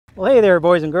Well, hey there,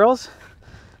 boys and girls.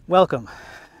 Welcome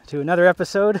to another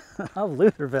episode of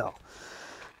Luthorville.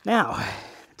 Now,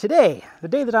 today, the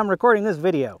day that I'm recording this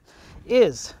video,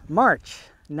 is March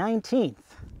 19th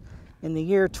in the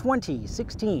year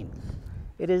 2016.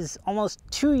 It is almost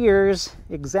 2 years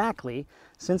exactly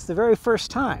since the very first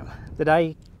time that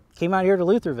I came out here to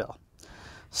Luthorville.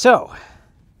 So,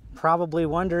 probably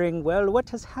wondering, well,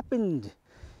 what has happened,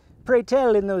 pray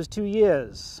tell, in those 2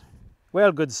 years?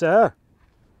 Well, good sir,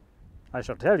 I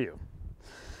shall tell you.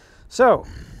 So,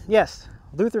 yes,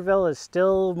 Luthorville is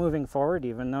still moving forward,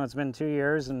 even though it's been 2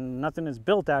 years and nothing is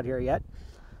built out here yet.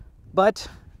 But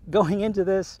going into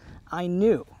this, I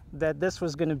knew that this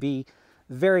was going to be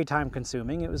very time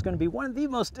consuming. It was going to be one of the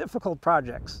most difficult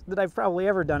projects that I've probably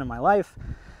ever done in my life.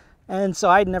 And so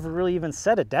I'd never really even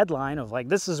set a deadline of like,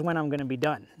 this is when I'm going to be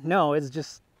done. No, it's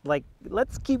just like,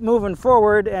 let's keep moving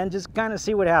forward and just kind of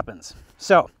see what happens.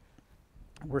 So,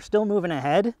 we're still moving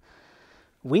ahead.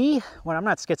 Well, I'm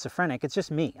not schizophrenic, it's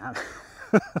just me.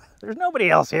 There's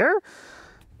nobody else here.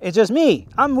 It's just me.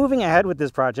 I'm moving ahead with this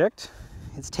project.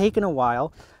 It's taken a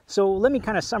while. So let me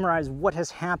kind of summarize what has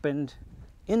happened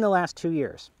in the last 2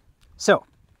 years. So,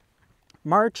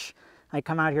 March, I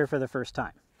come out here for the first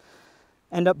time.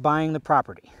 End up buying the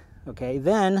property. Okay,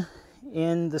 then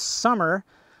in the summer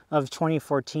of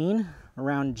 2014,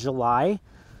 around July,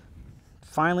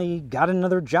 finally got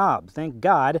another job, thank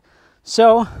God.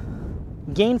 So,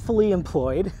 gainfully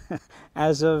employed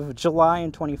as of July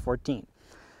in 2014.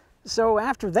 So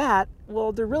after that,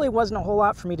 well, there really wasn't a whole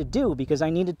lot for me to do because I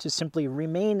needed to simply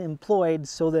remain employed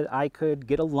so that I could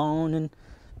get a loan and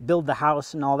build the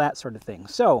house and all that sort of thing.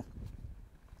 So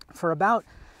for about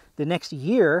the next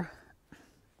year,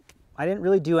 I didn't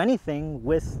really do anything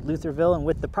with Luthorville and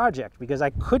with the project because I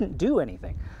couldn't do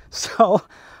anything. So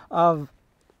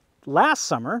last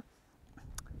summer,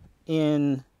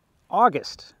 in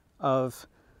August of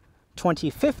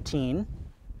 2015,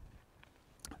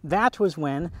 that was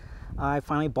when I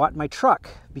finally bought my truck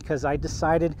because I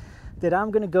decided that I'm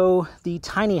going to go the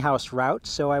tiny house route.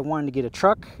 So I wanted to get a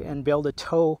truck and be able to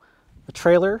tow a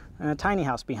trailer and a tiny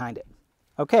house behind it.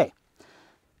 Okay,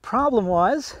 problem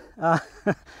was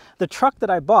the truck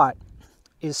that I bought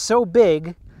is so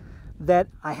big that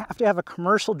I have to have a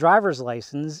commercial driver's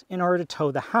license in order to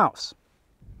tow the house.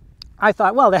 I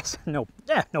thought, well, that's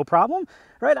no problem,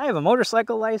 right? I have a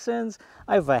motorcycle license,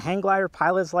 I have a hang glider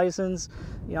pilot's license,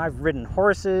 you know, I've ridden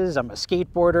horses, I'm a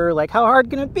skateboarder, like how hard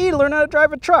can it be to learn how to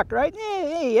drive a truck, right?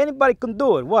 Hey, anybody can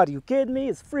do it. What, are you kidding me?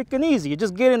 It's freaking easy. You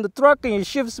just get in the truck and you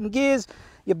shift some gears,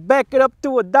 you back it up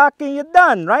to a dock and you're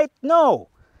done, right? No,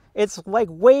 it's like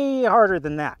way harder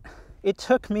than that. It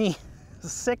took me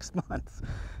 6 months.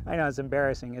 I know, it's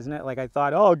embarrassing, isn't it? Like I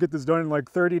thought, oh, I'll get this done in like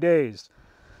 30 days.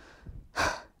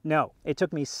 No, it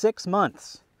took me 6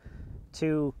 months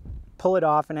to pull it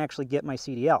off and actually get my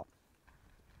CDL.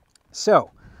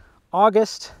 So,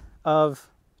 August of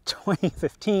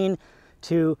 2015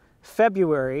 to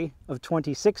February of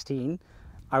 2016,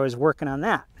 I was working on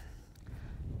that.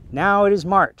 Now it is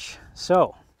March.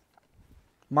 So,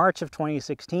 March of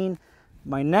 2016,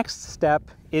 my next step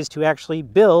is to actually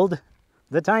build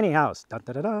the tiny house. Da,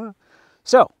 da, da, da.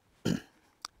 So,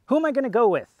 who am I going to go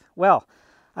with? Well,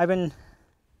 I've been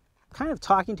kind of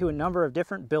talking to a number of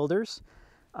different builders.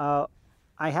 I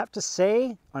have to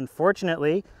say,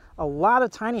 unfortunately, a lot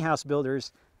of tiny house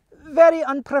builders, very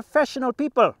unprofessional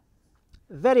people.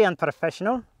 Very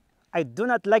unprofessional. I do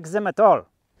not like them at all.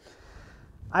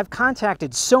 I've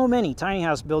contacted so many tiny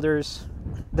house builders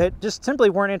that just simply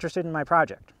weren't interested in my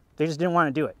project. They just didn't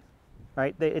want to do it,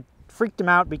 right? It freaked them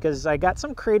out because I got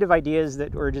some creative ideas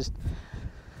that were just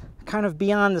kind of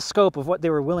beyond the scope of what they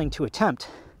were willing to attempt.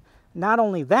 Not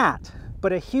only that,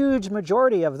 but a huge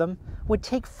majority of them would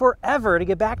take forever to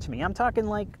get back to me. I'm talking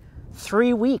like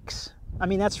 3 weeks. I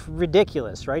mean, that's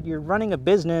ridiculous, right? You're running a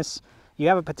business, you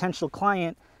have a potential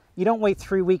client, you don't wait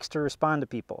 3 weeks to respond to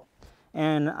people.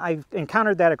 And I've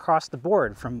encountered that across the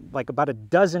board from like about a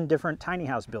dozen different tiny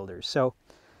house builders. So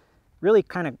really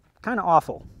kind of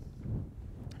awful.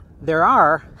 There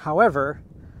are, however,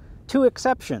 2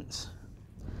 exceptions.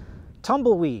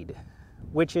 Tumbleweed,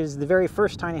 which is the very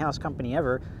first tiny house company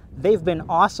ever. They've been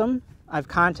awesome. I've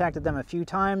contacted them a few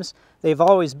times. They've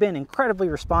always been incredibly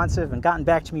responsive and gotten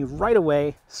back to me right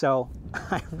away. So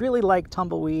I really like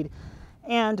Tumbleweed.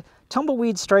 And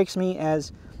Tumbleweed strikes me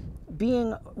as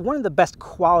being one of the best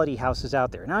quality houses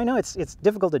out there. Now I know it's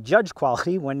difficult to judge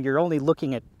quality when you're only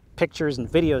looking at pictures and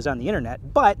videos on the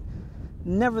internet, but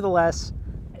nevertheless,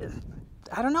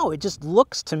 I don't know, it just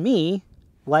looks to me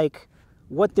like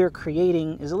what they're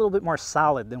creating is a little bit more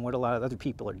solid than what a lot of other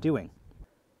people are doing.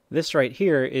 This right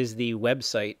here is the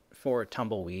website for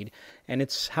Tumbleweed, and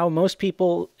it's how most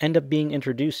people end up being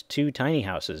introduced to tiny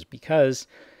houses, because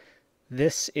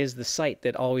this is the site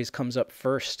that always comes up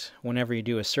first whenever you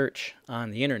do a search on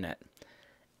the internet.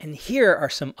 And here are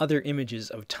some other images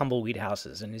of tumbleweed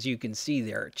houses, and as you can see,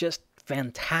 they're just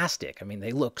fantastic. I mean,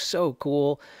 they look so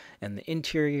cool, and the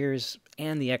interiors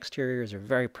and the exteriors are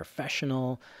very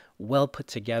professional, well put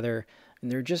together,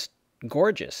 and they're just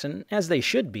gorgeous, and as they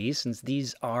should be, since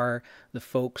these are the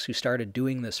folks who started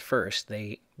doing this first.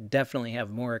 They definitely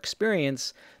have more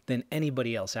experience than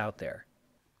anybody else out there.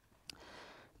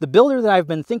 The builder that I've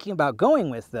been thinking about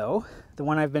going with, though, the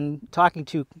one I've been talking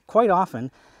to quite often,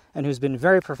 and who's been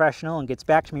very professional and gets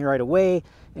back to me right away,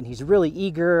 and he's really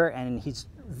eager, and he's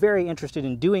very interested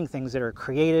in doing things that are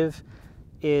creative,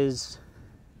 is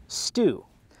Stu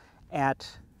at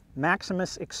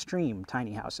Maximus Extreme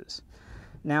Tiny Houses.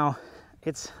 Now,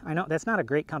 I know that's not a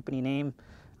great company name.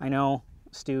 I know,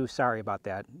 Stu, sorry about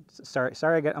that.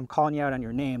 Sorry I'm calling you out on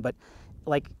your name, but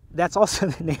like, that's also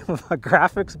the name of a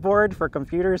graphics board for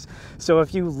computers. So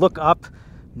if you look up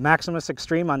Maximus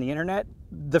Extreme on the internet,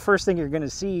 the first thing you're going to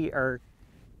see are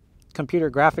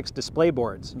computer graphics display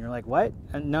boards. And you're like, what?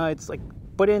 And no, it's like,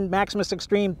 put in Maximus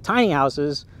Extreme tiny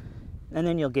houses, and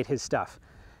then you'll get his stuff.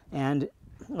 And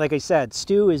like I said,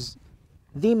 Stu is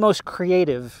the most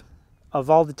creative of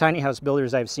all the tiny house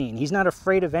builders I've seen. He's not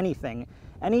afraid of anything.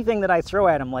 Anything that I throw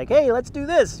at him, like, hey, let's do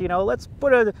this, you know, let's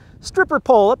put a stripper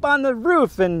pole up on the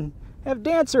roof and have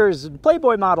dancers and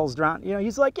Playboy models drawn. You know,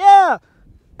 he's like, yeah.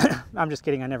 I'm just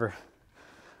kidding. I never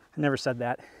said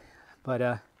that. But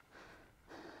that'd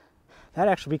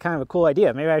actually be kind of a cool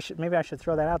idea. Maybe I should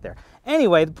throw that out there.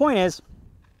 Anyway, the point is,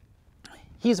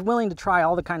 he's willing to try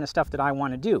all the kind of stuff that I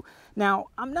want to do. Now,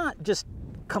 I'm not just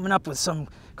coming up with some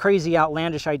crazy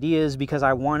outlandish ideas because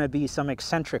I want to be some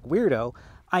eccentric weirdo.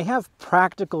 I have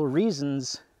practical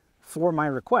reasons for my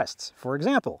requests. For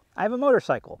example, I have a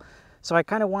motorcycle, so I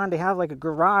kind of wanted to have like a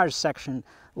garage section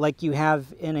like you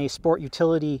have in a sport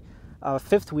utility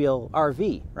fifth wheel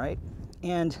RV, right?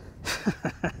 And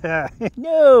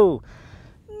no,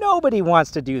 nobody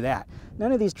wants to do that.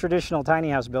 None of these traditional tiny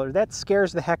house builders, that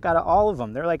scares the heck out of all of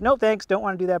them. They're like, no thanks, don't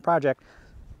want to do that project.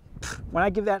 When I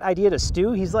give that idea to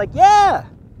Stu, he's like, yeah,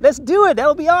 let's do it,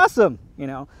 that'll be awesome, you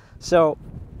know? So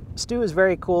Stu is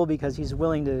very cool because he's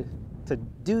willing to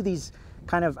do these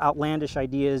kind of outlandish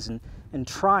ideas and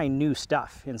try new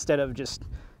stuff instead of just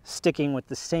sticking with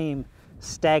the same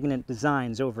stagnant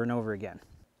designs over and over again.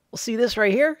 Well, see this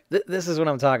right here? This is what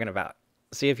I'm talking about.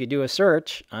 See, if you do a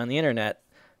search on the internet,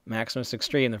 Maximus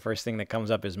Extreme, the first thing that comes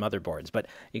up is motherboards. But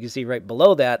you can see right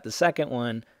below that, the second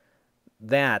one,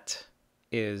 that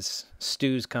is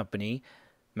Stu's company,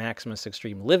 Maximus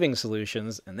Extreme Living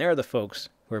Solutions, and they're the folks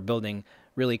who are building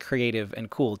really creative and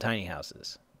cool tiny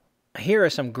houses. Here are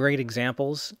some great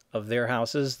examples of their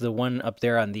houses. The one up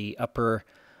there on the upper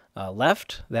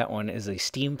left, that one is a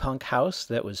steampunk house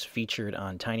that was featured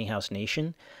on Tiny House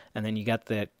Nation. And then you got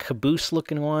the caboose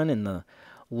looking one in the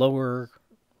lower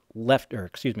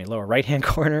lower right-hand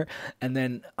corner. And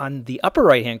then on the upper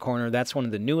right-hand corner, that's one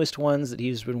of the newest ones that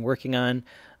he's been working on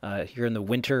here in the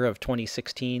winter of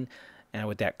 2016, and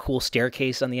with that cool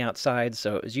staircase on the outside.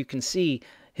 So as you can see,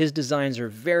 his designs are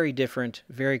very different,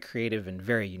 very creative, and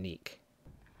very unique.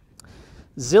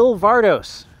 Zyl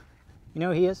Vardos. You know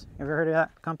who he is? Ever heard of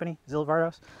that company, Zyl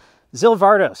Vardos? Zyl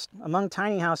Vardos, among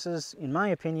tiny houses, in my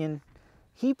opinion,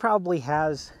 he probably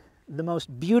has the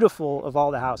most beautiful of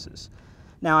all the houses.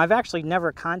 Now, I've actually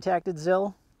never contacted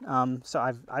Zyl,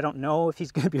 so I don't know if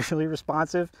he's going to be really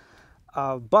responsive,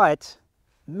 but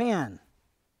man,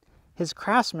 his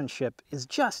craftsmanship is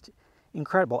just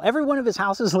incredible. Every one of his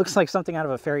houses looks like something out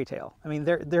of a fairy tale. I mean,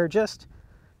 they're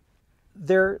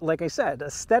like I said,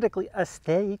 aesthetically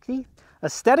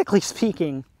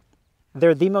speaking,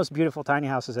 they're the most beautiful tiny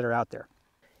houses that are out there.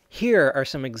 Here are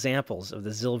some examples of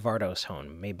the Zyl Vardos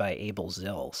home made by Abel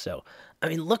Zyl. So, I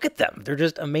mean, look at them. They're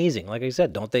just amazing. Like I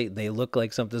said, don't they? They look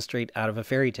like something straight out of a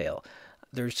fairy tale.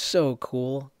 They're so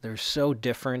cool. They're so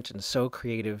different and so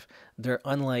creative. They're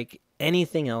unlike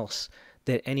anything else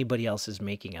that anybody else is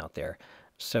making out there.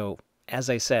 So, as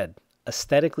I said,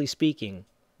 aesthetically speaking,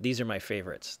 these are my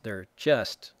favorites. They're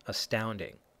just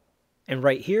astounding. And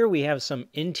right here we have some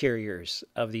interiors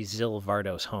of these Zyl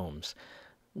Vardos homes.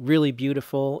 Really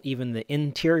beautiful. Even the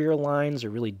interior lines are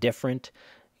really different.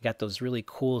 You got those really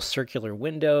cool circular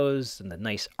windows and the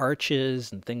nice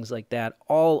arches and things like that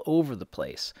all over the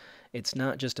place. It's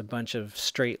not just a bunch of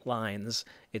straight lines.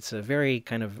 It's a very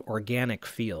kind of organic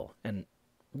feel, and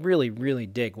really, really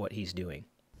dig what he's doing.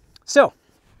 So,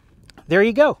 there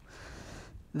you go.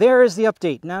 There is the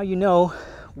update. Now you know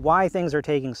why things are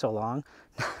taking so long.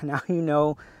 Now you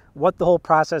know what the whole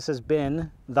process has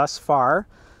been thus far.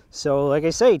 So like I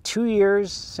say, 2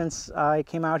 years since I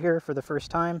came out here for the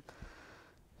first time.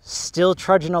 Still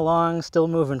trudging along, still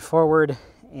moving forward,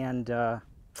 and I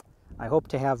hope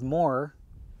to have more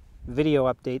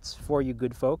video updates for you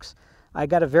good folks. I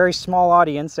got a very small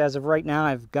audience as of right now.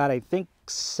 I've got, I think,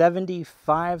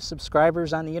 75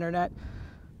 subscribers on the internet.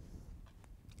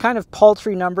 Kind of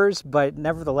paltry numbers, but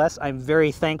nevertheless, I'm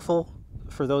very thankful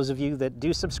for those of you that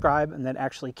do subscribe and that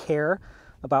actually care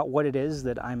about what it is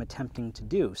that I'm attempting to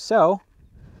do. So,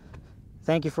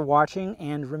 thank you for watching,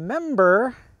 and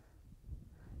remember,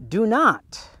 do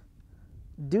not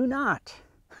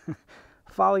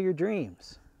follow your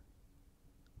dreams.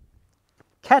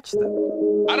 Catch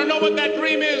them. I don't know what that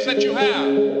dream is that you have.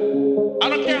 I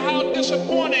don't care how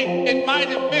disappointing it might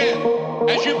have been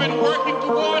as you've been working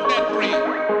toward that dream.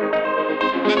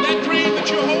 That dream that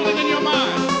you're holding in your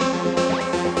mind,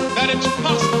 that it's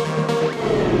possible.